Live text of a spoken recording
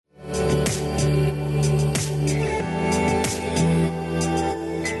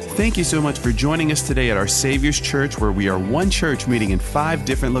Thank you so much for joining us today at our Savior's Church, where we are one church meeting in 5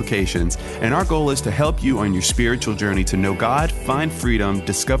 different locations. And our goal is to help you on your spiritual journey to know God, find freedom,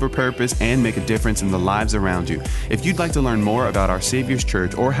 discover purpose, and make a difference in the lives around you. If you'd like to learn more about our Savior's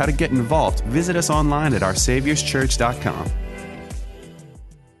Church or how to get involved, visit us online at oursaviorschurch.com.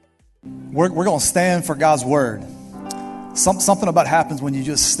 We're going to stand for God's word. Something about happens when you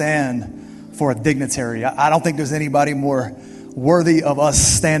just stand for a dignitary. I don't think there's anybody more worthy of us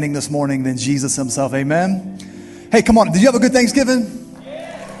standing this morning than Jesus himself. Amen. Hey, come on. Did you have a good Thanksgiving?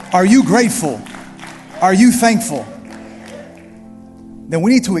 Are you grateful? Are you thankful? Then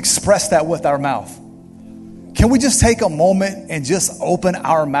we need to express that with our mouth. Can we just take a moment and just open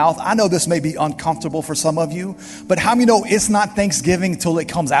our mouth? I know this may be uncomfortable for some of you, but how many know it's not Thanksgiving till it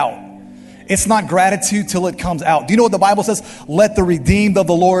comes out? It's not gratitude till it comes out. Do you know what the Bible says? Let the redeemed of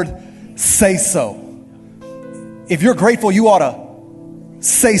the Lord say so. If you're grateful, you ought to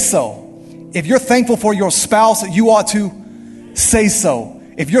say so. If you're thankful for your spouse, you ought to say so.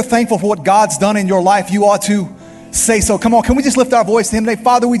 If you're thankful for what God's done in your life, you ought to say so. Come on, can we just lift our voice to him today?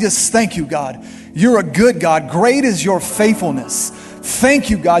 Father, we just thank you, God. You're a good God. Great is your faithfulness. Thank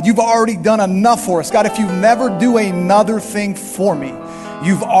you, God. You've already done enough for us. God, if you never do another thing for me,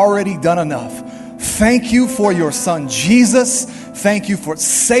 you've already done enough. Thank you for your son, Jesus. Thank you for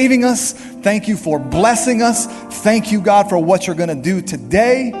saving us. Thank you for blessing us. Thank you, God, for what you're going to do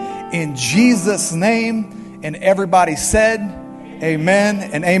today in Jesus' name. And everybody said, amen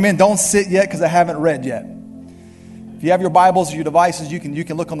and amen. Don't sit yet because I haven't read yet. If you have your Bibles or your devices, you can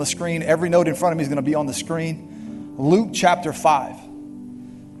look on the screen. Every note in front of me is going to be on the screen. Luke chapter 5.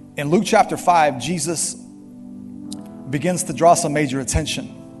 In Luke chapter 5, Jesus begins to draw some major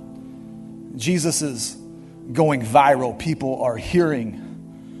attention. Jesus is going viral. People are hearing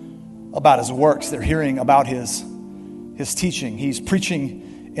about his works. They're hearing about his teaching. He's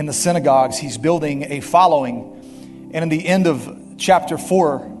preaching in the synagogues. He's building a following. And in the end of chapter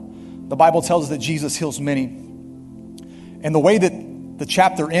 4, the Bible tells us that Jesus heals many. And the way that the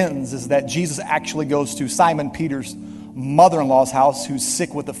chapter ends is that Jesus actually goes to Simon Peter's mother-in-law's house, who's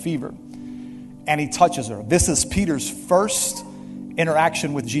sick with a fever, and he touches her. This is Peter's first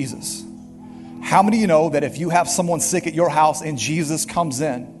interaction with Jesus. How many of you know that if you have someone sick at your house and Jesus comes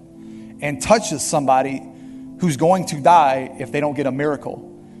in and touches somebody who's going to die if they don't get a miracle,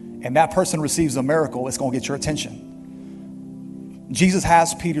 and that person receives a miracle, it's going to get your attention? Jesus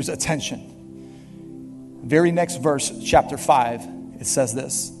has Peter's attention. Very next verse, chapter 5, it says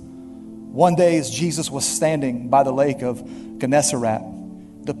this. One day as Jesus was standing by the lake of Gennesaret,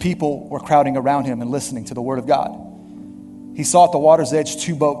 the people were crowding around him and listening to the word of God. He saw at the water's edge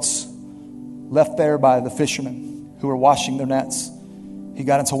 2 boats left there by the fishermen who were washing their nets. He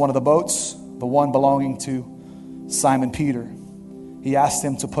got into one of the boats, the one belonging to Simon Peter. He asked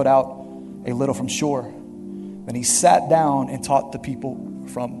him to put out a little from shore. Then he sat down and taught the people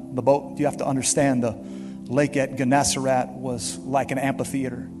from the boat. You have to understand, the lake at Gennesaret was like an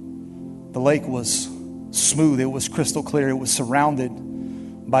amphitheater. The lake was smooth. It was crystal clear. It was surrounded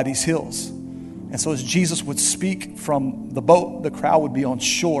by these hills. And so as Jesus would speak from the boat, the crowd would be on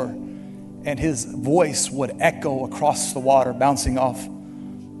shore, and his voice would echo across the water, bouncing off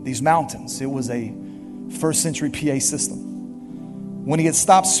these mountains. It was a first century PA system. When he had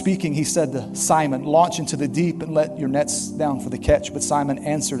stopped speaking, he said to Simon, "Launch into the deep and let your nets down for the catch." But Simon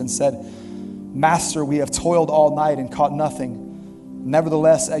answered and said, "Master, we have toiled all night and caught nothing.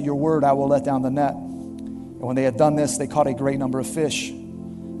 Nevertheless, at your word, I will let down the net." And when they had done this, they caught a great number of fish,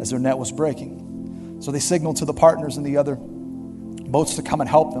 as their net was breaking. So they signaled to the partners in the other boats to come and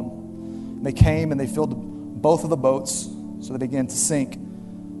help them. They came and they filled both of the boats, so they began to sink.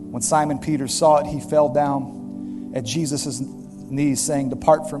 When Simon Peter saw it, he fell down at Jesus' knees, saying,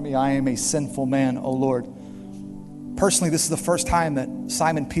 "Depart from me, I am a sinful man, O Lord." Personally, this is the first time that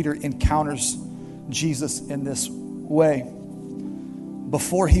Simon Peter encounters Jesus in this way.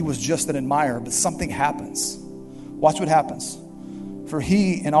 Before, he was just an admirer, but something happens. Watch what happens. For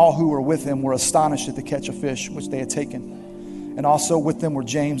he and all who were with him were astonished at the catch of fish which they had taken. And also with them were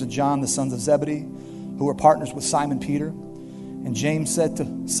James and John, the sons of Zebedee, who were partners with Simon Peter. And James said to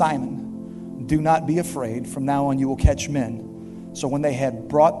Simon, "Do not be afraid. From now on you will catch men." So when they had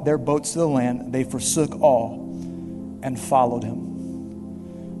brought their boats to the land, they forsook all and followed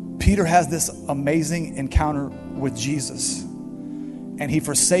him. Peter has this amazing encounter with Jesus. And he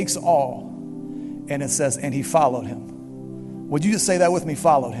forsakes all. And it says, and he followed him. Would you just say that with me?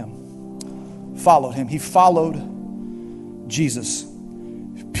 Followed him. Followed him. He followed Jesus.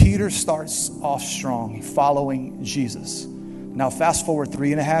 Peter starts off strong, following Jesus. Now fast forward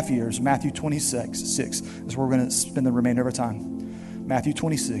 3.5 years, Matthew 26 is where we're going to spend the remainder of our time. Matthew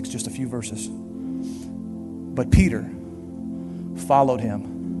 26, just a few verses. But Peter followed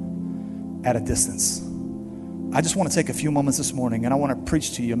him at a distance. I just want to take a few moments this morning and I want to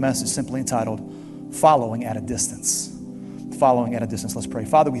preach to you a message simply entitled, Following at a Distance. Following at a distance. Let's pray.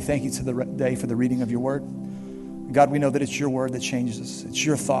 Father, we thank you today for the reading of your word. God, we know that it's your word that changes us. It's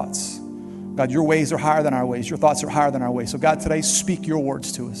your thoughts. God, your ways are higher than our ways. Your thoughts are higher than our ways. So God, today, speak your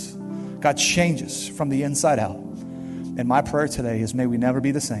words to us. God, change us from the inside out. And my prayer today is may we never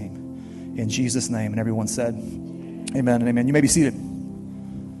be the same. In Jesus' name. And everyone said, amen and amen. You may be seated.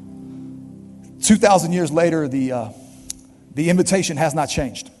 2,000 years later, the invitation has not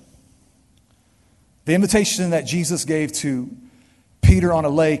changed. The invitation that Jesus gave to Peter on a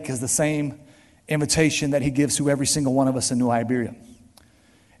lake is the same invitation that he gives to every single one of us in New Iberia.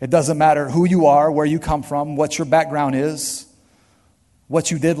 It doesn't matter who you are, where you come from, what your background is, what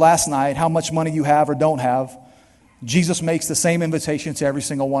you did last night, how much money you have or don't have. Jesus makes the same invitation to every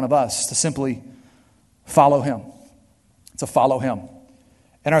single one of us to simply follow him, to follow him.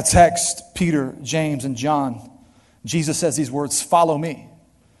 In our text, Peter, James, and John, Jesus says these words, follow me.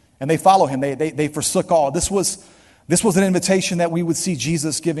 And they follow him. They forsook all. This was an invitation that we would see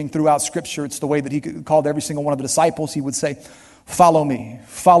Jesus giving throughout Scripture. It's the way that he called every single one of the disciples. He would say, follow me,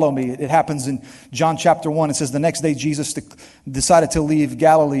 follow me. It happens in John chapter 1. It says, the next day Jesus decided to leave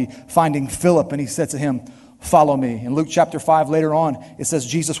Galilee, finding Philip, and he said to him, follow me. In Luke chapter 5, later on, it says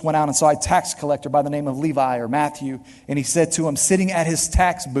Jesus went out and saw a tax collector by the name of Levi or Matthew, and he said to him, sitting at his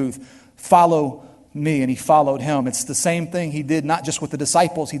tax booth, follow me, and he followed him. It's the same thing he did, not just with the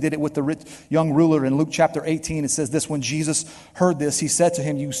disciples, he did it with the rich young ruler. In Luke chapter 18, it says this, when Jesus heard this, he said to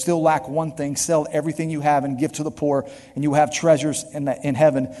him, you still lack one thing, sell everything you have and give to the poor, and you have treasures in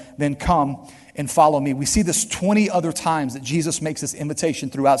heaven, then come and follow me. We see this 20 other times that Jesus makes this invitation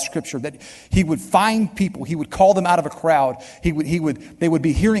throughout Scripture, that he would find people, he would call them out of a crowd, they would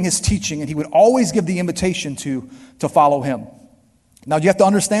be hearing his teaching, and he would always give the invitation to follow him. Now you have to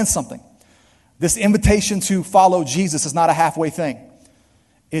understand something. This invitation to follow Jesus is not a halfway thing.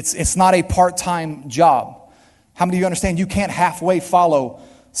 It's not a part-time job. How many of you understand you can't halfway follow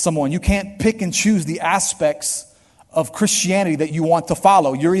someone? You can't pick and choose the aspects of Christianity that you want to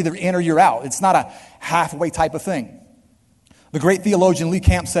follow. You're either in or you're out. It's not a halfway type of thing. The great theologian Lee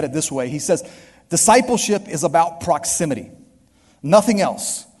Camp said it this way. He says, discipleship is about proximity, nothing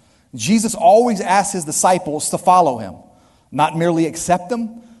else. Jesus always asked his disciples to follow him, not merely accept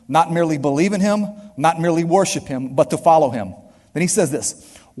him, not merely believe in him, not merely worship him, but to follow him. Then he says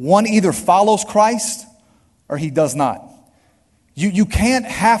this, one either follows Christ or he does not. You can't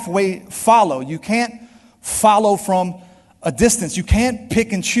halfway follow. You can't follow from a distance. You can't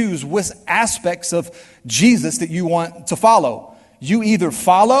pick and choose which aspects of Jesus that you want to follow. You either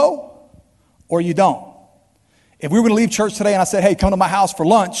follow or you don't. If we were going to leave church today and I said, hey, come to my house for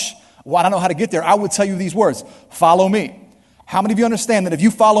lunch, well, I don't know how to get there, I would tell you these words, follow me. How many of you understand that if you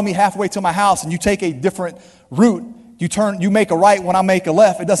follow me halfway to my house and you take a different route, you make a right when I make a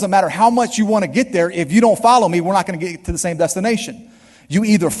left, it doesn't matter how much you want to get there. If you don't follow me, we're not going to get to the same destination. You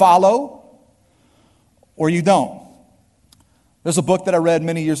either follow or you don't. There's a book that I read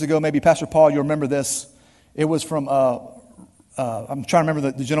many years ago. Maybe Pastor Paul, you'll remember this. It was from, I'm trying to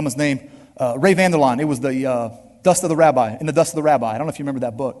remember the gentleman's name, Ray Vander Laan. It was the Dust of the Rabbi, In the Dust of the Rabbi. I don't know if you remember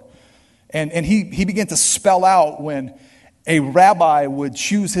that book. And he began to spell out when a rabbi would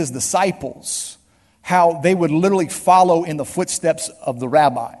choose his disciples, how they would literally follow in the footsteps of the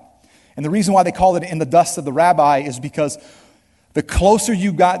rabbi. And the reason why they call it In the Dust of the Rabbi is because the closer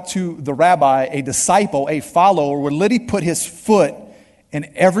you got to the rabbi, a disciple, a follower, would literally put his foot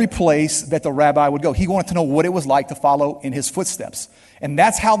in every place that the rabbi would go. He wanted to know what it was like to follow in his footsteps. And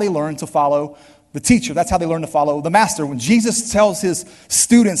that's how they learned to follow the teacher. That's how they learn to follow the master. When Jesus tells his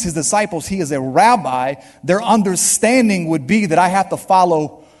students, his disciples, he is a rabbi, their understanding would be that I have to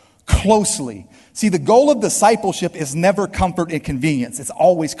follow closely. See, the goal of discipleship is never comfort and convenience. It's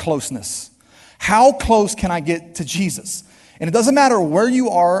always closeness. How close can I get to Jesus? And it doesn't matter where you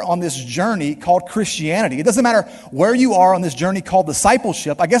are on this journey called Christianity. It doesn't matter where you are on this journey called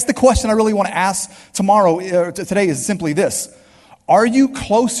discipleship. I guess the question I really want to ask today is simply this. Are you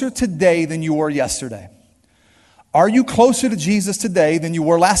closer today than you were yesterday? Are you closer to Jesus today than you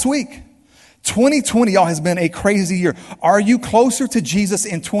were last week? 2020, y'all, has been a crazy year. Are you closer to Jesus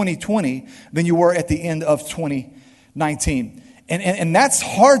in 2020 than you were at the end of 2019? And that's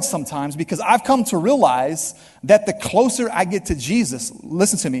hard sometimes because I've come to realize that the closer I get to Jesus,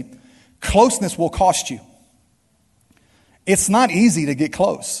 listen to me, closeness will cost you. It's not easy to get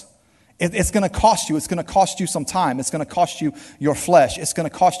close. It's going to cost you. It's going to cost you some time. It's going to cost you your flesh. It's going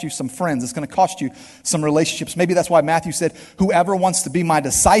to cost you some friends. It's going to cost you some relationships. Maybe that's why Matthew said, whoever wants to be my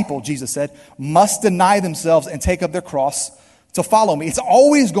disciple, Jesus said, must deny themselves and take up their cross to follow me. It's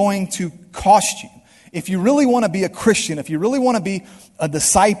always going to cost you. If you really want to be a Christian, if you really want to be a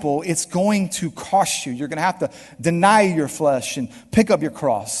disciple, it's going to cost you. You're going to have to deny your flesh and pick up your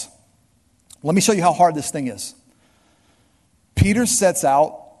cross. Let me show you how hard this thing is. Peter sets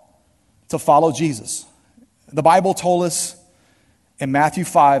out to follow Jesus. The Bible told us in Matthew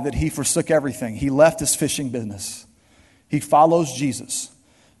 5 that he forsook everything. He left his fishing business. He follows Jesus.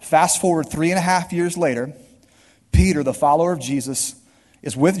 Fast forward 3.5 years later, Peter, the follower of Jesus,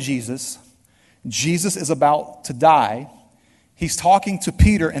 is with Jesus. Jesus is about to die. He's talking to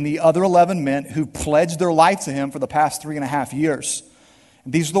Peter and the other 11 men who pledged their life to him for the past 3.5 years.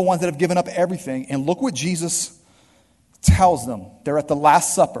 And these are the ones that have given up everything. And look what Jesus tells them. They're at the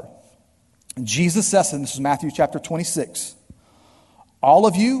Last Supper. And Jesus says, and this is Matthew chapter 26, all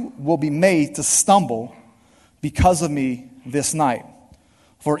of you will be made to stumble because of me this night.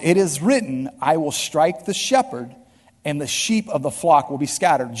 For it is written, I will strike the shepherd, and the sheep of the flock will be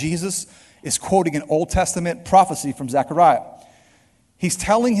scattered. Jesus is quoting an Old Testament prophecy from Zechariah. He's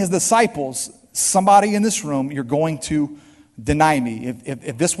telling his disciples, somebody in this room, you're going to deny me.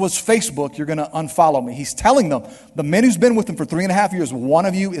 If this was Facebook, you're going to unfollow me. He's telling them, the men who's been with him for 3.5 years, one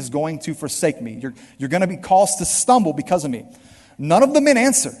of you is going to forsake me. You're going to be caused to stumble because of me. None of the men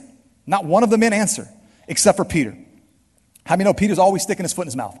answer. Not one of the men answer, except for Peter. How many know Peter's always sticking his foot in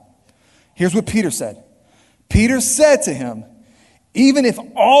his mouth? Here's what Peter said. Peter said to him, even if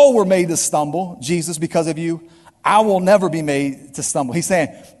all were made to stumble, Jesus, because of you, I will never be made to stumble. He's saying,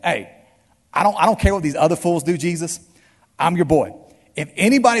 hey, I don't care what these other fools do, Jesus. I'm your boy. If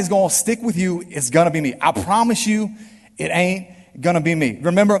anybody's going to stick with you, it's going to be me. I promise you, it ain't going to be me.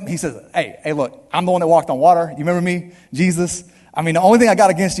 Remember, he says, hey, look, I'm the one that walked on water. You remember me, Jesus? I mean, the only thing I got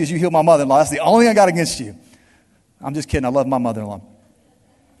against you is you healed my mother-in-law. That's the only thing I got against you. I'm just kidding. I love my mother-in-law.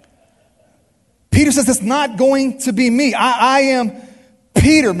 Peter says, it's not going to be me. I am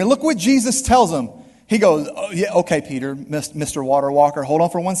Peter. I mean, look what Jesus tells him. He goes, oh, yeah, okay, Peter, Mr. Water Walker, hold on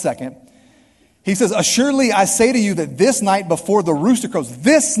for 1 second. He says, assuredly, I say to you that this night before the rooster crows,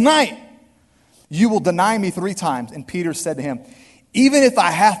 this night, you will deny me 3 times. And Peter said to him, even if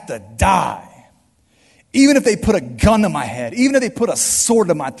I have to die, even if they put a gun to my head, even if they put a sword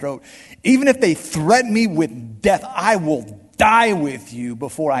to my throat, even if they threaten me with death, I will die with you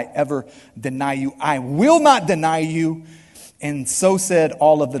before I ever deny you. I will not deny you. And so said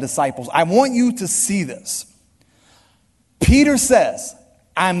all of the disciples. I want you to see this. Peter says,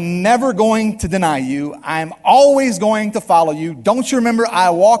 I'm never going to deny you. I'm always going to follow you. Don't you remember I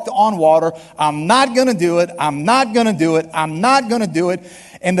walked on water? I'm not going to do it. I'm not going to do it. I'm not going to do it.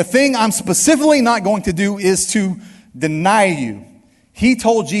 And the thing I'm specifically not going to do is to deny you. He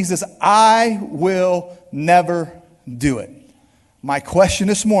told Jesus, I will never do it. My question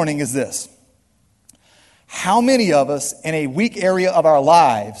this morning is this. How many of us in a weak area of our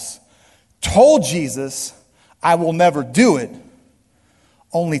lives told Jesus, I will never do it,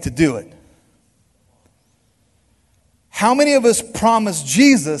 only to do it? How many of us promised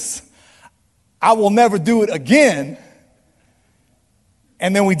Jesus, I will never do it again,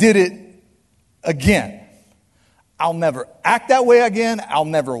 and then we did it again? I'll never act that way again. I'll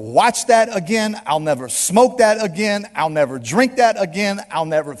never watch that again. I'll never smoke that again. I'll never drink that again. I'll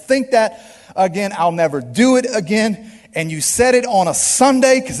never think that again. I'll never do it again. And you said it on a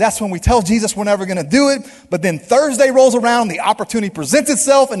Sunday because that's when we tell Jesus we're never going to do it. But then Thursday rolls around, the opportunity presents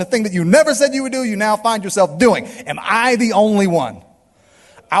itself, and the thing that you never said you would do, you now find yourself doing. Am I the only one?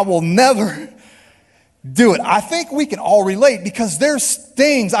 I will never do it. I think we can all relate because there's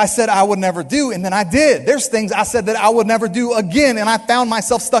things I said I would never do and then I did. There's things I said that I would never do again, and I found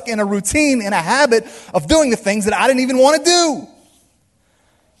myself stuck in a routine, in a habit of doing the things that I didn't even want to do.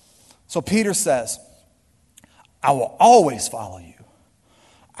 So Peter says, I will always follow you.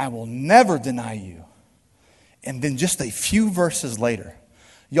 I will never deny you. And then just a few verses later,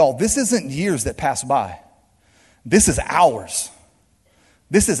 y'all, this isn't years that pass by. This is hours.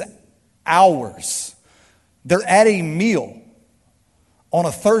 This is hours. They're at a meal on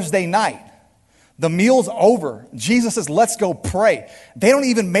a Thursday night. The meal's over. Jesus says, let's go pray. They don't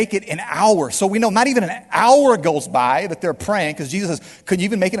even make it an hour. So we know not even an hour goes by that they're praying, because Jesus says, could you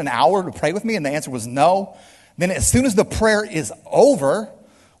even make it an hour to pray with me? And the answer was no. Then as soon as the prayer is over,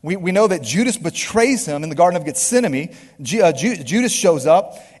 We know that Judas betrays him in the Garden of Gethsemane. Judas shows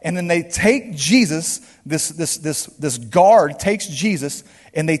up, and then they take Jesus, this guard takes Jesus,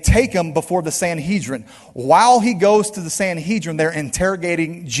 and they take him before the Sanhedrin. While he goes to the Sanhedrin, they're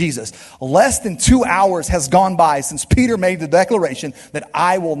interrogating Jesus. Less than 2 hours has gone by since Peter made the declaration that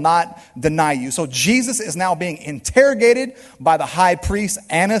I will not deny you. So Jesus is now being interrogated by the high priest,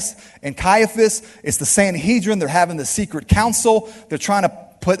 Annas and Caiaphas. It's the Sanhedrin. They're having the secret council. They're trying to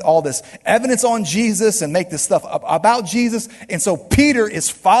put all this evidence on Jesus and make this stuff about Jesus. And so Peter is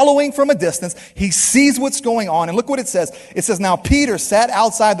following from a distance. He sees what's going on. And look what it says. It says, now Peter sat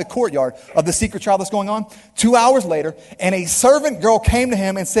outside the courtyard of the secret trial that's going on. 2 hours later, and a servant girl came to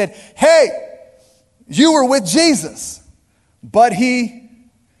him and said, hey, you were with Jesus. But he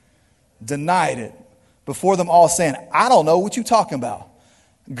denied it before them all, saying, I don't know what you're talking about.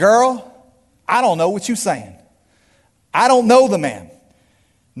 Girl, I don't know what you're saying. I don't know the man.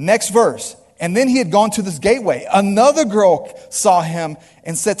 Next verse. And then he had gone to this gateway. Another girl saw him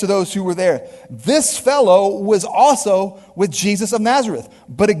and said to those who were there, this fellow was also with Jesus of Nazareth.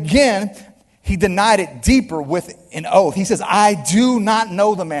 But again, he denied it deeper with an oath. He says, I do not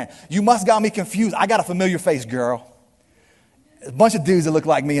know the man. You must got me confused. I got a familiar face, girl. A bunch of dudes that look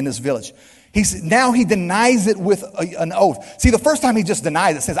like me in this village. Now he denies it with an oath. See, the first time he just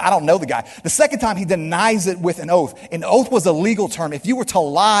denies it, says, I don't know the guy. The second time he denies it with an oath. An oath was a legal term. If you were to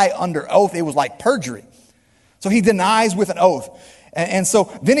lie under oath, it was like perjury. So he denies with an oath. And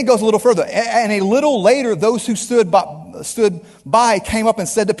so then he goes a little further. And a little later, those who stood by came up and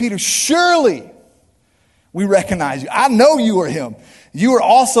said to Peter, surely we recognize you. I know you are him. You are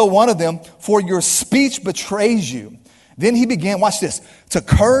also one of them, for your speech betrays you. Then he began, watch this, to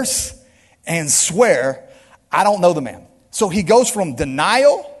curse and swear, I don't know the man. So he goes from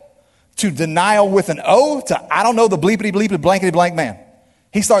denial to denial with an oath to I don't know the bleepity bleepity blankety blank man.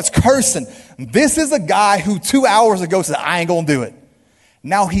 He starts cursing. This is a guy who 2 hours ago said, I ain't gonna do it.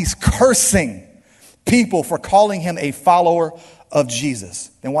 Now he's cursing people for calling him a follower of Jesus.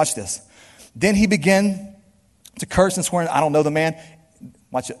 Then watch this. Then he began to curse and swear, I don't know the man.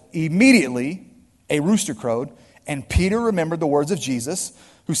 Watch it. Immediately a rooster crowed, and Peter remembered the words of Jesus,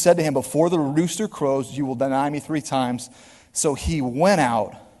 who said to him, before the rooster crows, you will deny me 3 times. So he went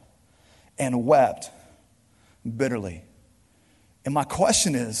out and wept bitterly. And my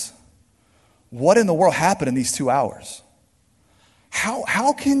question is, what in the world happened in these 2 hours?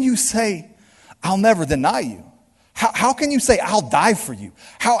 How can you say, I'll never deny you? How can you say, I'll die for you?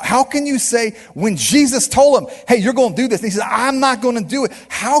 How can you say, when Jesus told him, hey, you're going to do this, and he says, I'm not going to do it.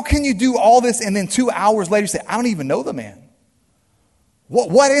 How can you do all this and then 2 hours later say, I don't even know the man?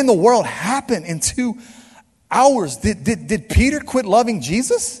 What in the world happened in 2 hours? Did Peter quit loving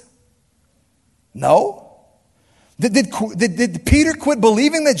Jesus? No. Did Peter quit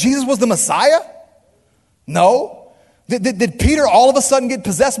believing that Jesus was the Messiah? No. Did Peter all of a sudden get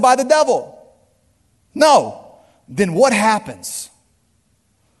possessed by the devil? No. Then what happens?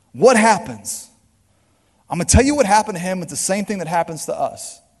 What happens? I'm going to tell you what happened to him. It's the same thing that happens to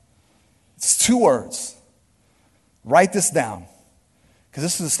us. It's 2 words. Write this down, because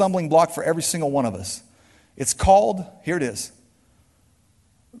this is a stumbling block for every single one of us. It's called, here it is,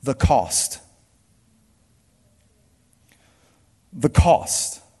 the cost. The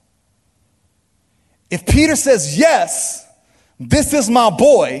cost. If Peter says, yes, this is my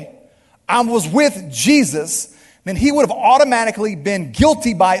boy, I was with Jesus, then he would have automatically been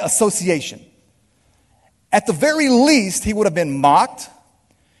guilty by association. At the very least, he would have been mocked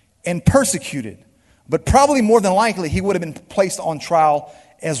and persecuted. But probably more than likely, he would have been placed on trial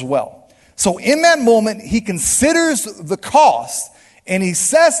as well. So in that moment, he considers the cost, and he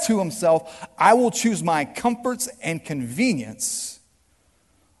says to himself, I will choose my comforts and convenience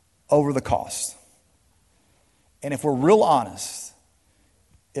over the cost. And if we're real honest,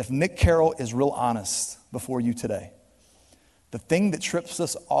 if Nick Carroll is real honest before you today, the thing that trips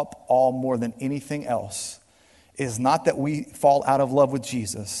us up all more than anything else is not that we fall out of love with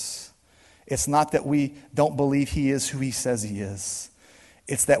Jesus. It's not that we don't believe he is who he says he is.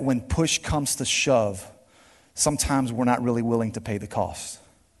 It's that when push comes to shove, sometimes we're not really willing to pay the cost.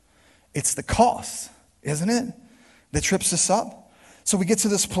 It's the cost, isn't it, that trips us up? So we get to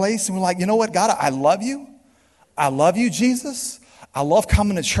this place and we're like, you know what, God, I love you. I love you, Jesus. I love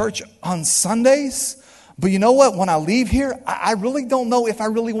coming to church on Sundays. But you know what, when I leave here, I really don't know if I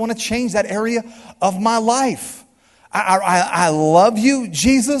really want to change that area of my life. I love you,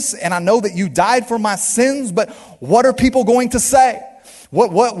 Jesus, and I know that you died for my sins, but what are people going to say?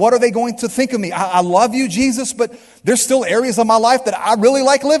 What are they going to think of me? I love you, Jesus, but there's still areas of my life that I really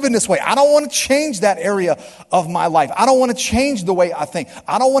like living this way. I don't want to change that area of my life. I don't want to change the way I think.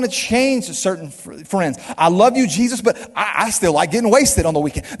 I don't want to change certain friends. I love you, Jesus, but I still like getting wasted on the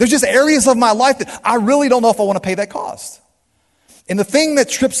weekend. There's just areas of my life that I really don't know if I want to pay that cost. And the thing that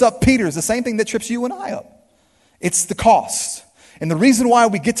trips up Peter is the same thing that trips you and I up. It's the cost. And the reason why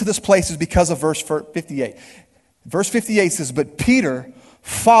we get to this place is because of verse 58. Verse 58 says, but Peter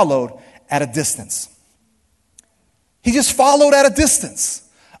followed at a distance. He just followed at a distance.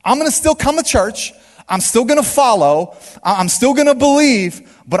 I'm going to still come to church. I'm still going to follow. I'm still going to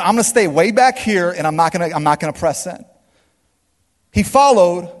believe, but I'm going to stay way back here and I'm not going to press in. He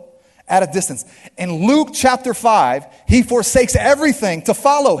followed at a distance. In Luke chapter 5, he forsakes everything to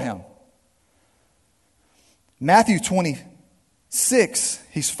follow him. Matthew 26,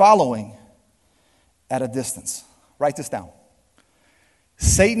 he's following at a distance. Write this down.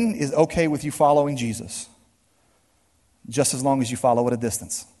 Satan is okay with you following Jesus, just as long as you follow at a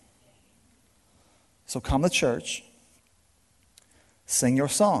distance. So come to church, sing your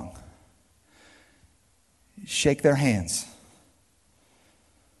song, shake their hands,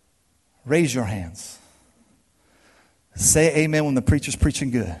 raise your hands, say amen when the preacher's preaching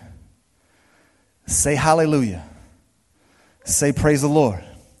good, say hallelujah, say praise the Lord.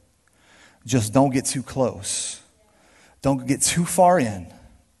 Just don't get too close. Don't get too far in.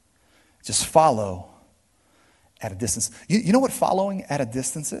 Just follow at a distance. You know what following at a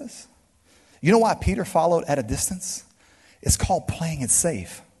distance is? You know why Peter followed at a distance? It's called playing it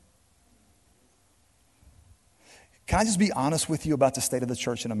safe. Can I just be honest with you about the state of the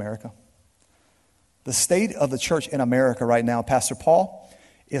church in America? The state of the church in America right now, Pastor Paul,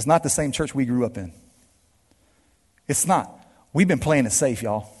 is not the same church we grew up in. It's not. We've been playing it safe,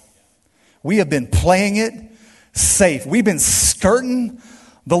 y'all. We have been playing it safe. We've been skirting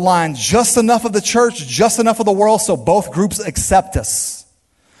the line just enough of the church, just enough of the world so both groups accept us.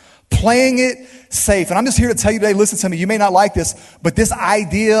 Playing it safe. And I'm just here to tell you today, listen to me, you may not like this, but this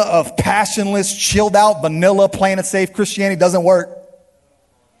idea of passionless, chilled out, vanilla, playing it safe Christianity doesn't work.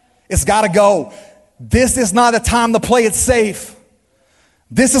 It's got to go. This is not a time to play it safe.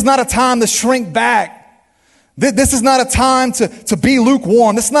 This is not a time to shrink back. This is not a time to be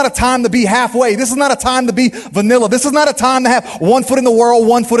lukewarm. This is not a time to be halfway. This is not a time to be vanilla. This is not a time to have one foot in the world,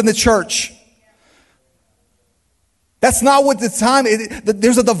 one foot in the church. That's not what the time is.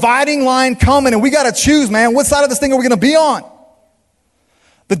 There's a dividing line coming, and we got to choose, man. What side of this thing are we going to be on?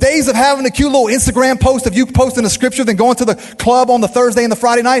 The days of having a cute little Instagram post of you posting a scripture, then going to the club on the Thursday and the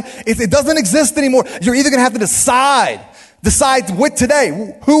Friday night, it doesn't exist anymore. You're either going to have to decide what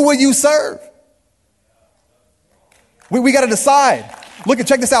today. Who will you serve? We got to decide. Look,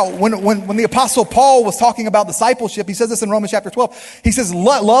 check this out. When the Apostle Paul was talking about discipleship, he says this in Romans chapter 12. He says,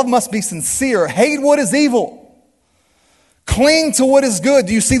 love must be sincere. Hate what is evil. Cling to what is good.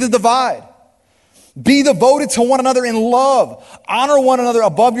 Do you see the divide? Be devoted to one another in love. Honor one another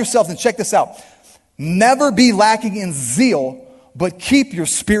above yourselves. And check this out. Never be lacking in zeal, but keep your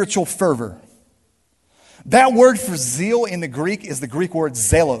spiritual fervor. That word for zeal in the Greek is the Greek word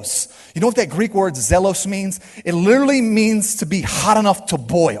zelos. You know what that Greek word zelos means? It literally means to be hot enough to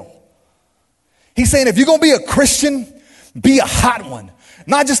boil. He's saying if you're going to be a Christian, be a hot one.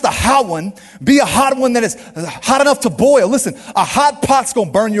 Not just a hot one, be a hot one that is hot enough to boil. Listen, a hot pot's going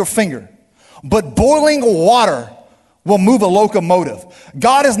to burn your finger, but boiling water will move a locomotive.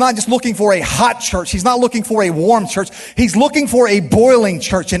 God is not just looking for a hot church. He's not looking for a warm church. He's looking for a boiling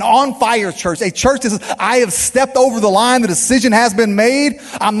church, an on-fire church, a church that says, I have stepped over the line. The decision has been made.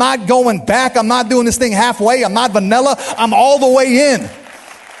 I'm not going back. I'm not doing this thing halfway. I'm not vanilla. I'm all the way in.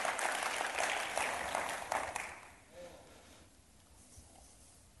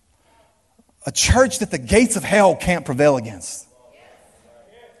 A church that the gates of hell can't prevail against.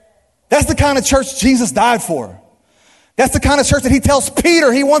 That's the kind of church Jesus died for. That's the kind of church that he tells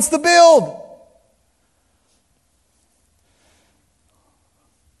Peter he wants to build.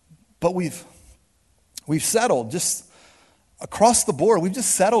 But we've settled just across the board. We've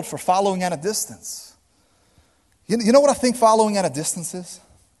just settled for following at a distance. You know what I think following at a distance is?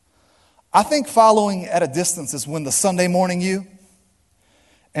 I think following at a distance is when the Sunday morning you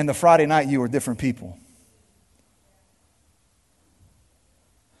and the Friday night you are different people.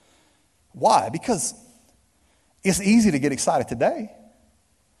 Why? Because it's easy to get excited today.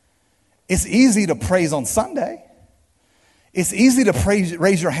 It's easy to praise on Sunday. It's easy to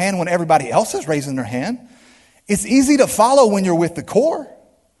raise your hand when everybody else is raising their hand. It's easy to follow when you're with the core.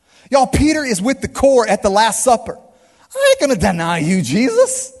 Y'all, Peter is with the core at the Last Supper. I ain't going to deny you,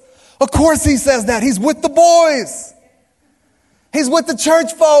 Jesus. Of course he says that. He's with the boys. He's with the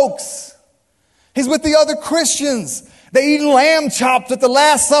church folks. He's with the other Christians. They eat lamb chops at the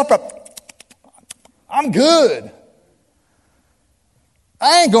Last Supper. I'm good.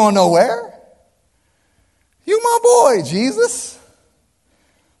 I ain't going nowhere. You my boy, Jesus.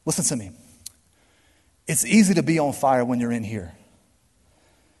 Listen to me. It's easy to be on fire when you're in here.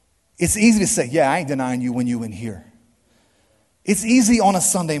 It's easy to say, yeah, I ain't denying you when you in here. It's easy on a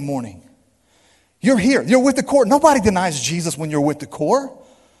Sunday morning. You're here. You're with the core. Nobody denies Jesus when you're with the core.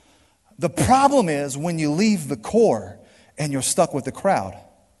 The problem is when you leave the core and you're stuck with the crowd.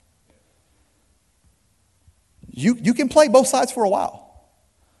 You can play both sides for a while.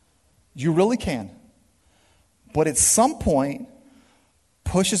 You really can. But at some point,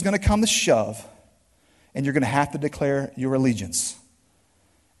 push is going to come to shove, and you're going to have to declare your allegiance.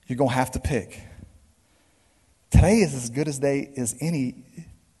 You're going to have to pick. Today is as good a day as any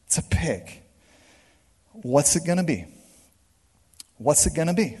to pick. What's it going to be? What's it going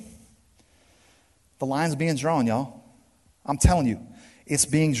to be? The line's being drawn, y'all. I'm telling you, it's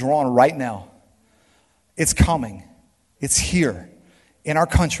being drawn right now. It's coming. It's here. In our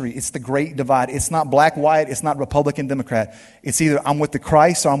country, it's the great divide. It's not black, white. It's not Republican, Democrat. It's either I'm with the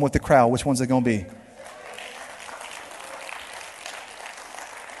Christ or I'm with the crowd. Which one's it going to be?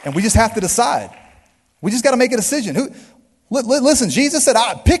 And we just have to decide. We just got to make a decision. Listen, Jesus said,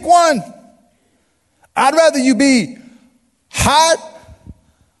 pick one. I'd rather you be hot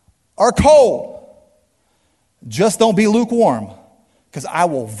or cold. Just don't be lukewarm, because I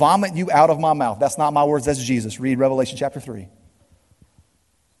will vomit you out of my mouth. That's not my words, that's Jesus. Read Revelation chapter 3.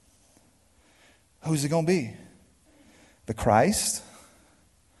 Who's it going to be? The Christ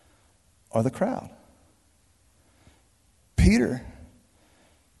or the crowd? Peter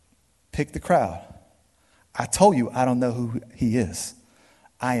picked the crowd. I told you I don't know who he is.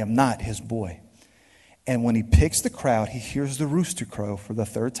 I am not his boy. And when he picks the crowd, he hears the rooster crow for the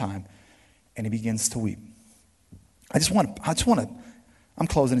third time, and he begins to weep. I just want to, I'm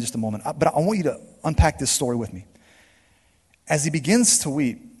closing in just a moment, but I want you to unpack this story with me. As he begins to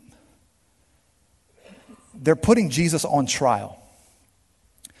weep, they're putting Jesus on trial.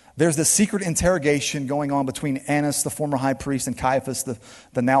 There's this secret interrogation going on between Annas, the former high priest, and Caiaphas,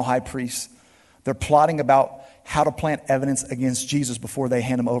 the now high priest. They're plotting about how to plant evidence against Jesus before they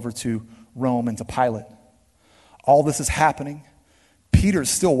hand him over to Rome and to Pilate. All this is happening. Peter's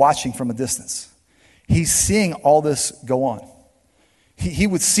still watching from a distance. He's seeing all this go on. He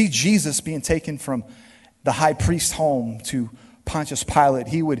would see Jesus being taken from the high priest's home to Pontius Pilate.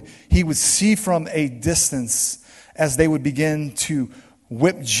 He would see from a distance as they would begin to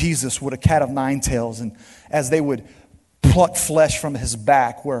whip Jesus with a cat of nine tails, and as they would pluck flesh from his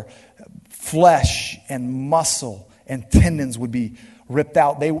back, where flesh and muscle and tendons would be ripped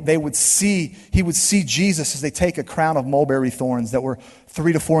out. He would see Jesus as they take a crown of mulberry thorns that were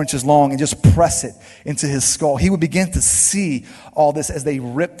 3 to 4 inches long and just press it into his skull. He would begin to see all this as they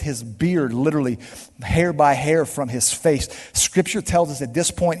ripped his beard, literally hair by hair, from his face. Scripture tells us at this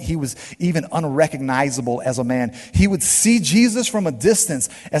point he was even unrecognizable as a man. He would see Jesus from a distance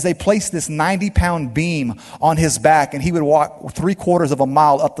as they placed this 90-pound beam on his back, and he would walk 3/4 of a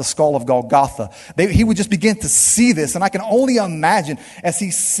mile up the skull of Golgotha. He would just begin to see this, and I can only imagine as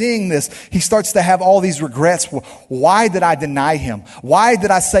he's seeing this, he starts to have all these regrets. Why did I deny him? Why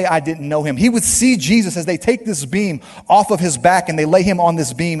did I say I didn't know him? He would see Jesus as they take this beam off of his back and they lay him on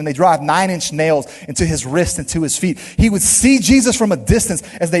this beam and they drive 9-inch nails into his wrist and to his feet. He would see Jesus from a distance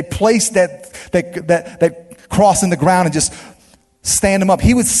as they place that cross in the ground and just stand him up.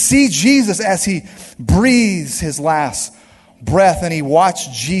 He would see Jesus as he breathes his last breath, and he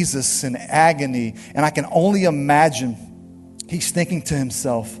watched Jesus in agony. And I can only imagine he's thinking to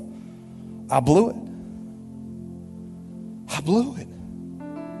himself, I blew it. I blew it.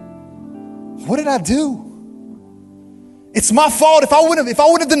 What did I do? It's my fault. If I would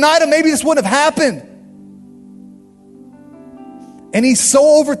have denied him, maybe this wouldn't have happened. And he's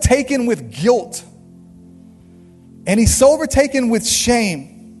so overtaken with guilt. And he's so overtaken with shame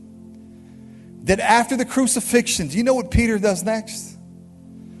that after the crucifixion, do you know what Peter does next?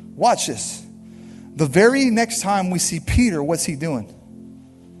 Watch this. The very next time we see Peter, what's he doing?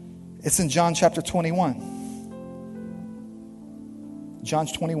 It's in John chapter 21. John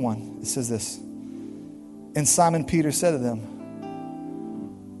 21, it says this. And Simon Peter said to them,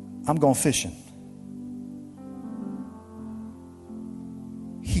 I'm going fishing.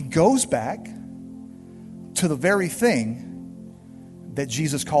 He goes back to the very thing that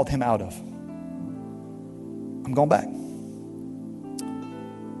Jesus called him out of. I'm going back.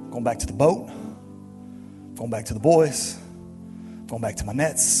 Going back to the boat. Going back to the boys. Going back to my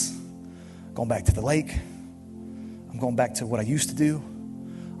nets. Going back to the lake. I'm going back to what I used to do.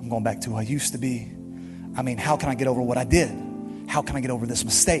 I'm going back to who I used to be. I mean, how can I get over what I did? How can I get over this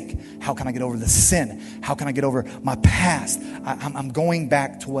mistake? How can I get over this sin? How can I get over my past? I'm going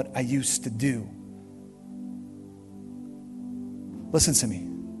back to what I used to do. Listen to me.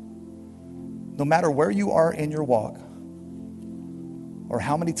 No matter where you are in your walk or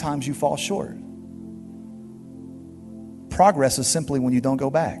how many times you fall short, progress is simply when you don't go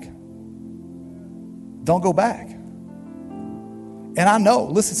back. Don't go back. And I know,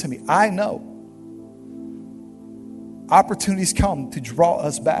 listen to me, I know opportunities come to draw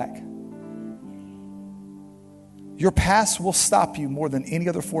us back. Your past will stop you more than any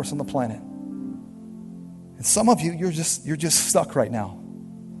other force on the planet. And some of you, you're just stuck right now.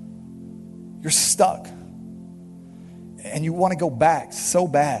 You're stuck. And you want to go back so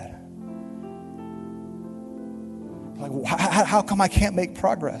bad. Like, how come I can't make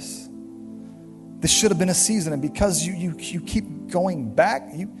progress? This should have been a season, and because you keep going back,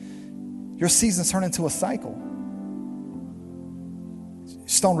 your seasons turn into a cycle.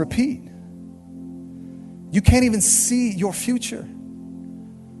 Just don't repeat. You can't even see your future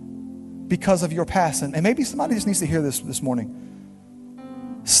because of your past. And maybe somebody just needs to hear this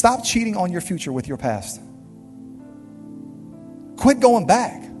morning. Stop cheating on your future with your past. Quit going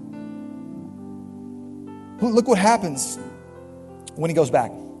back. Look what happens when he goes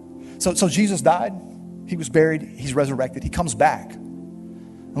back. So Jesus died, he was buried, he's resurrected, he comes back.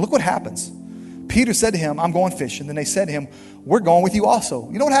 And look what happens. Peter said to him, I'm going fishing. Then they said to him, we're going with you also.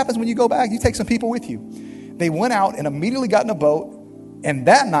 You know what happens when you go back? You take some people with you. They went out and immediately got in a boat, and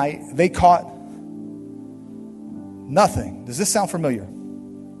that night they caught nothing. Does this sound familiar?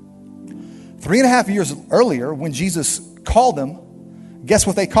 3.5 years earlier, when Jesus called them, guess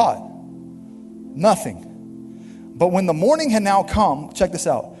what they caught? Nothing. But when the morning had now come, check this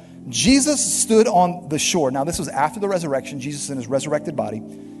out. Jesus stood on the shore. Now, this was after the resurrection. Jesus in his resurrected body.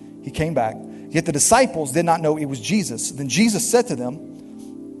 He came back. Yet the disciples did not know it was Jesus. Then Jesus said to them,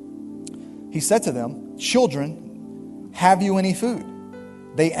 children, have you any food?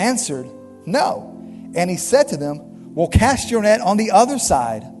 They answered, no. And he said to them, well, cast your net on the other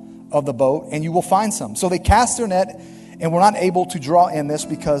side of the boat and you will find some. So they cast their net and were not able to draw in this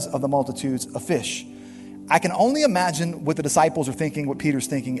because of the multitudes of fish. I can only imagine what the disciples are thinking, what Peter's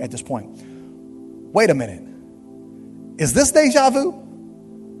thinking at this point. Wait a minute. Is this deja vu?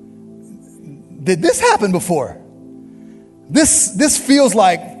 Did this happen before? This feels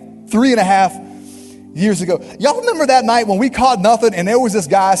like 3.5 years ago. Y'all remember that night when we caught nothing and there was this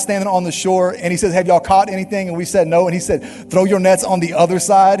guy standing on the shore and he said, have y'all caught anything? And we said no. And he said, throw your nets on the other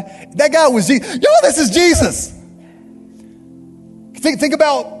side. That guy was Jesus. Yo, this is Jesus. Think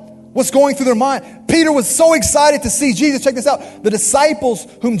about what's going through their mind. Peter was so excited to see Jesus. Check this out. The disciples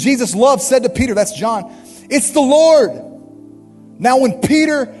whom Jesus loved said to Peter, that's John, it's the Lord. Now when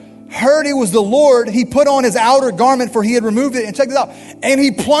Peter heard it was the Lord, he put on his outer garment, for he had removed it. And check this out. And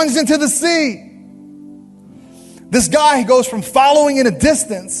he plunged into the sea. This guy goes from following in a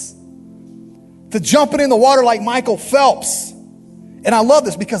distance to jumping in the water like Michael Phelps. And I love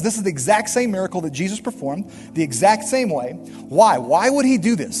this because this is the exact same miracle that Jesus performed, the exact same way. Why? Why would he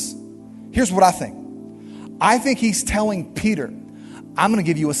do this? Here's what I think. I think he's telling Peter, I'm going to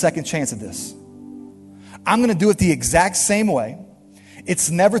give you a second chance at this. I'm going to do it the exact same way.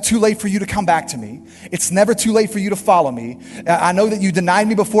 It's never too late for you to come back to me. It's never too late for you to follow me. I know that you denied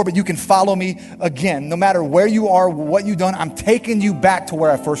me before, but you can follow me again. No matter where you are, what you've done, I'm taking you back to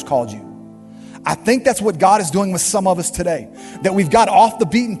where I first called you. I think that's what God is doing with some of us today. That we've got off the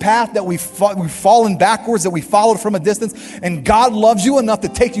beaten path, that we've fallen backwards, that we followed from a distance. And God loves you enough to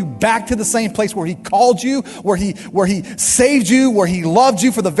take you back to the same place where he called you, where he saved you, where he loved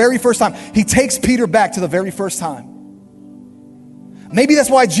you for the very first time. He takes Peter back to the very first time. Maybe that's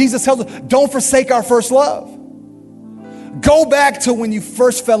why Jesus tells us, don't forsake our first love. Go back to when you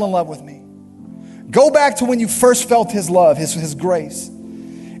first fell in love with me. Go back to when you first felt his love, his grace.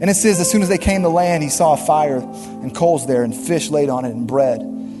 And it says, as soon as they came to land, he saw a fire and coals there and fish laid on it and bread.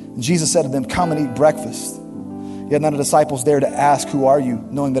 And Jesus said to them, come and eat breakfast. He had none of the disciples there to ask, who are you?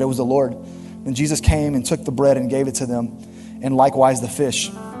 Knowing that it was the Lord. Then Jesus came and took the bread and gave it to them, and likewise the fish.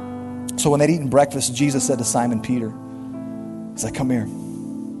 So when they'd eaten breakfast, Jesus said to Simon Peter, he's like, come here.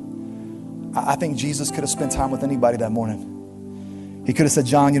 I think Jesus could have spent time with anybody that morning. He could have said,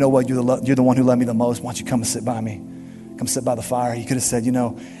 John, you know what? You're the one who loved me the most. Why don't you come and sit by me? Come sit by the fire. He could have said,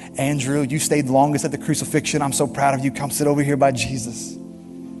 Andrew, you stayed longest at the crucifixion. I'm so proud of you. Come sit over here by Jesus.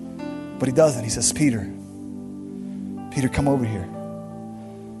 But he doesn't. He says, Peter, come over here.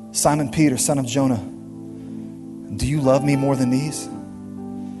 Simon Peter, son of Jonah, do you love me more than these?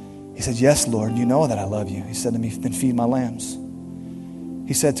 He He said, yes, Lord, you know that I love you. He said to me, then feed my lambs.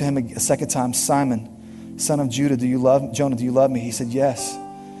 He said to him a second time, Simon, son of Jonah, do you love me? He said, yes,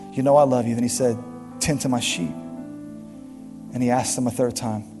 you know I love you. Then he said, tend to my sheep. And he asked him a third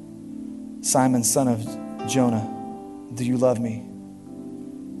time, Simon, son of Jonah, do you love me?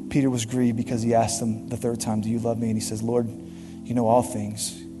 Peter was grieved because he asked him the third time, do you love me? And he says, Lord, you know all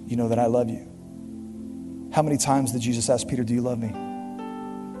things. You know that I love you. How many times did Jesus ask Peter, do you love me?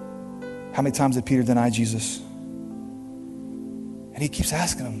 How many times did Peter deny Jesus? And he keeps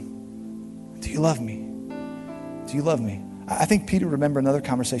asking him, do you love me? Do you love me? I think Peter remembered another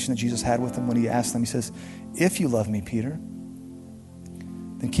conversation that Jesus had with him when he asked him. He says, if you love me, Peter,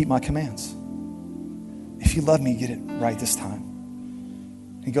 then keep my commands. If you love me, get it right this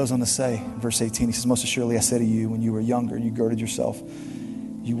time. He goes on to say, verse 18, he says, most assuredly I say to you, when you were younger, you girded yourself,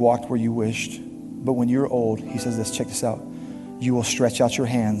 you walked where you wished. But when you're old, he says this, check this out, you will stretch out your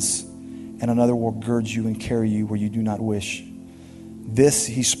hands and another will gird you and carry you where you do not wish. This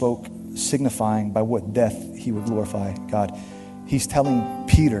he spoke, signifying by what death he would glorify God. He's telling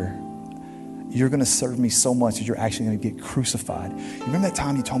Peter, you're going to serve me so much that you're actually going to get crucified. You remember that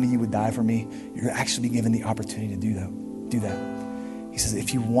time you told me you would die for me? You're actually given the opportunity to do that. He says,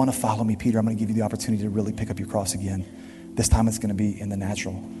 if you want to follow me, Peter, I'm going to give you the opportunity to really pick up your cross again. This time it's going to be in the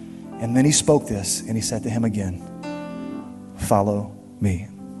natural. And then he spoke this and he said to him again, follow me.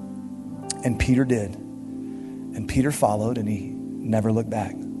 And Peter did. And Peter followed and he never looked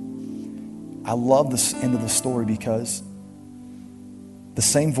back. I love this end of the story because the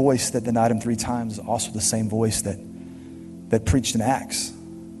same voice that denied him 3 times is also the same voice that preached in Acts.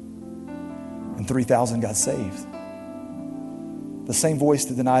 And 3,000 got saved. The same voice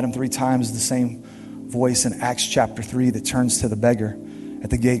that denied him 3 times is the same voice in Acts chapter 3 that turns to the beggar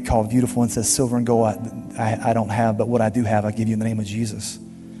at the gate called Beautiful and says, silver and gold I don't have, but what I do have I give you in the name of Jesus.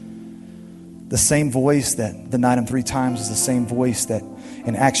 The same voice that denied him 3 times is the same voice that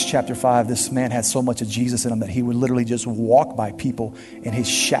in Acts chapter 5, this man had so much of Jesus in him that he would literally just walk by people and his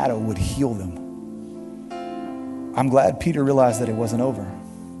shadow would heal them. I'm glad Peter realized that it wasn't over.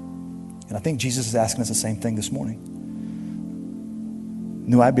 And I think Jesus is asking us the same thing this morning.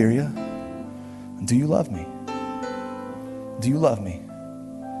 New Iberia, do you love me? Do you love me?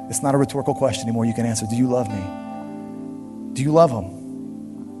 It's not a rhetorical question anymore. You can answer, do you love me? Do you love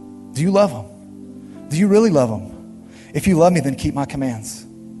him? Do you love him? Do you really love him? If you love me, then keep my commands.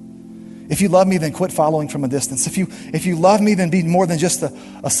 If you love me, then quit following from a distance. If you love me, then be more than just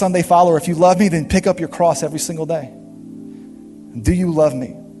a Sunday follower. If you love me, then pick up your cross every single day. Do you love me?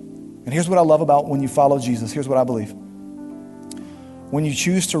 And here's what I love about when you follow Jesus. Here's what I believe. When you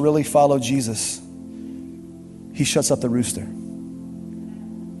choose to really follow Jesus, he shuts up the rooster.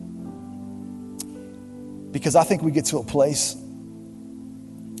 Because I think we get to a place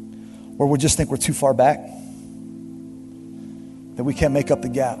where we just think we're too far back, that we can't make up the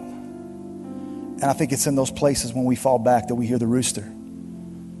gap. And I think it's in those places when we fall back that we hear the rooster.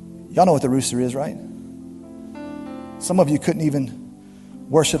 Y'all know what the rooster is, right? Some of you couldn't even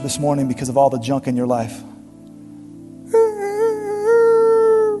worship this morning because of all the junk in your life.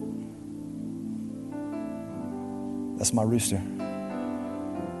 That's my rooster.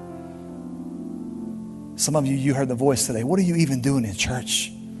 Some of you heard the voice today. What are you even doing in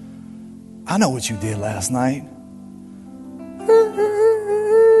church? I know what you did last night.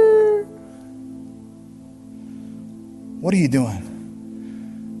 What are you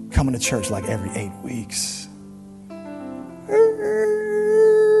doing? Coming to church like every 8 weeks.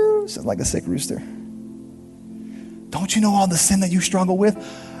 Sounds like a sick rooster. Don't you know all the sin that you struggle with?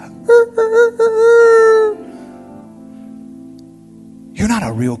 You're not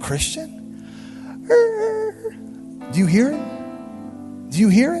a real Christian. Do you hear it? Do you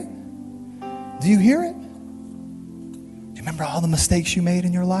hear it? Do you hear it? Do you remember all the mistakes you made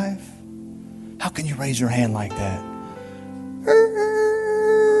in your life? How can you raise your hand like that?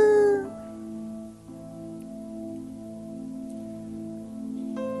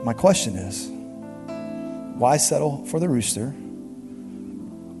 My question is, why settle for the rooster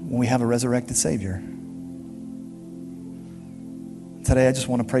when we have a resurrected Savior? Today, I just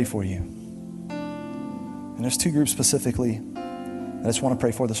want to pray for you. And there's 2 groups specifically that I just want to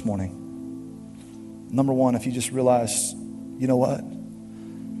pray for this morning. Number 1, if you just realize, you know what?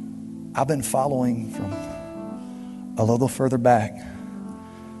 I've been following from a little further back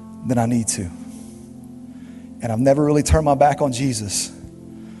than I need to. And I've never really turned my back on Jesus.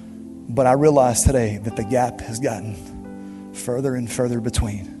 But I realize today that the gap has gotten further and further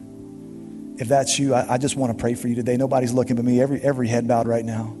between. If that's you, I just want to pray for you today. Nobody's looking but me. Every head bowed right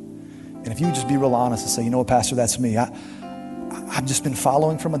now. And if you would just be real honest and say, you know what, Pastor, that's me. I've just been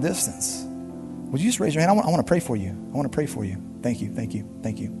following from a distance. Would you just raise your hand? I want to pray for you. I want to pray for you. Thank you, thank you,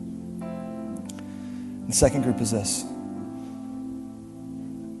 thank you. The second group is this.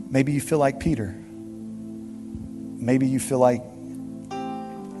 Maybe you feel like Peter. Maybe you feel like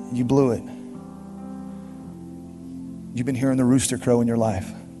you blew it. You've been hearing the rooster crow in your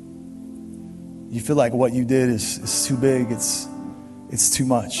life. You feel like what you did is too big. It's too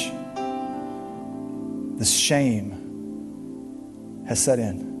much. This shame has set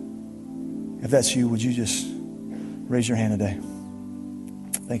in. If that's you, would you just raise your hand today?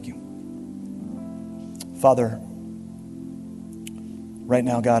 Thank you. Father, right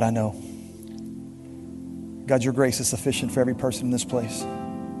now, God, I know. God, your grace is sufficient for every person in this place.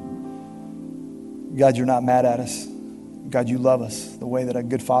 God, you're not mad at us. God, you love us the way that a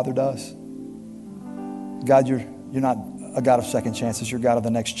good father does. God, you're not a God of second chances. You're God of the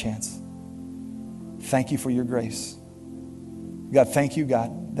next chance. Thank you for your grace. God, thank you,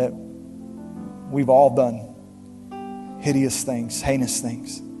 God, that we've all done hideous things, heinous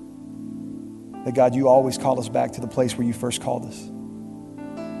things. That, God, you always call us back to the place where you first called us.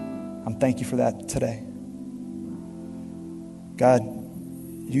 I'm thank you for that today. God,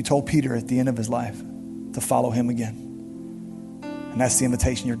 you told Peter at the end of his life to follow him again. And that's the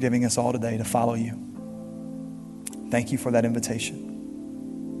invitation you're giving us all today, to follow you. Thank you for that invitation.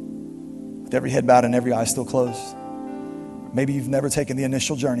 With every head bowed and every eye still closed. Maybe you've never taken the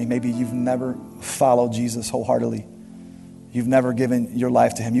initial journey. Maybe you've never followed Jesus wholeheartedly. You've never given your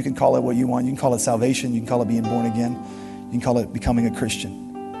life to him. You can call it what you want. You can call it salvation. You can call it being born again. You can call it becoming a Christian.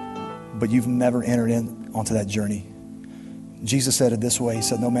 But you've never entered onto that journey. Jesus said it this way. He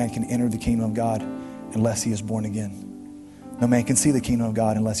said, no man can enter the kingdom of God unless he is born again. No man can see the kingdom of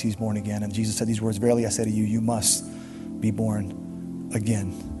God unless he's born again. And Jesus said these words, verily I say to you, you must be born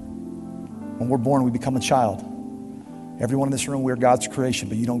again. When we're born, we become a child. Everyone in this room, we're God's creation,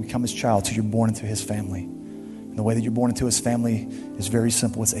 but you don't become his child till you're born into his family. And the way that you're born into his family is very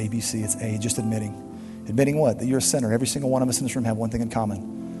simple. It's ABC. It's A, just admitting. Admitting what? That you're a sinner. Every single one of us in this room have one thing in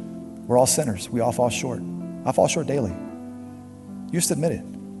common. We're all sinners. We all fall short. I fall short daily. You just admit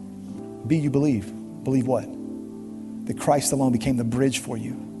it. B, you believe. Believe what? That Christ alone became the bridge for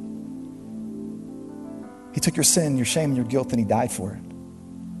you. He took your sin, your shame, and your guilt, and he died for it.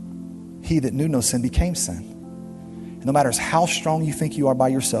 He that knew no sin became sin. And no matter how strong you think you are by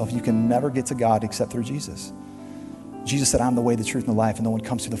yourself, you can never get to God except through Jesus. Jesus said, I'm the way, the truth, and the life, and no one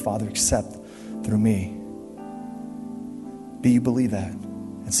comes to the Father except through me. B, you believe that.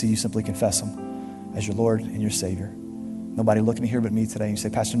 And C, you simply confess him as your Lord and your Savior. Nobody looking here but me today. And you say,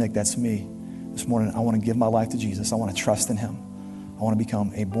 Pastor Nick, that's me. This morning, I want to give my life to Jesus. I want to trust in him. I want to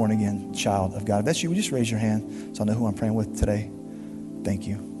become a born-again child of God. If that's you, would you just raise your hand so I know who I'm praying with today? Thank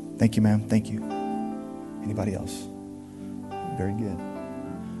you. Thank you, ma'am. Thank you. Anybody else? Very good.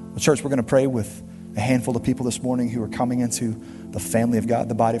 Well, church, we're going to pray with a handful of people this morning who are coming into the family of God,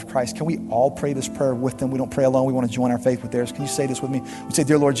 the body of Christ. Can we all pray this prayer with them? We don't pray alone. We want to join our faith with theirs. Can you say this with me? We say,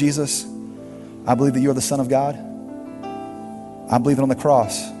 Dear Lord Jesus, I believe that you are the Son of God. I believe that on the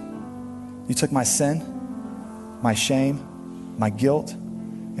cross, you took my sin, my shame, my guilt,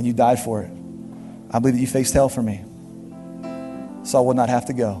 and you died for it. I believe that you faced hell for me, so I would not have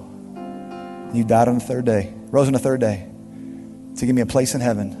to go. And you died on the third day, rose on the third day, to give me a place in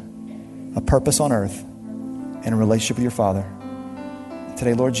heaven, a purpose on earth, and a relationship with your Father.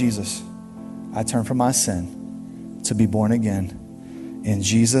 Today, Lord Jesus, I turn from my sin to be born again. In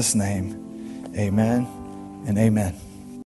Jesus' name, amen and amen.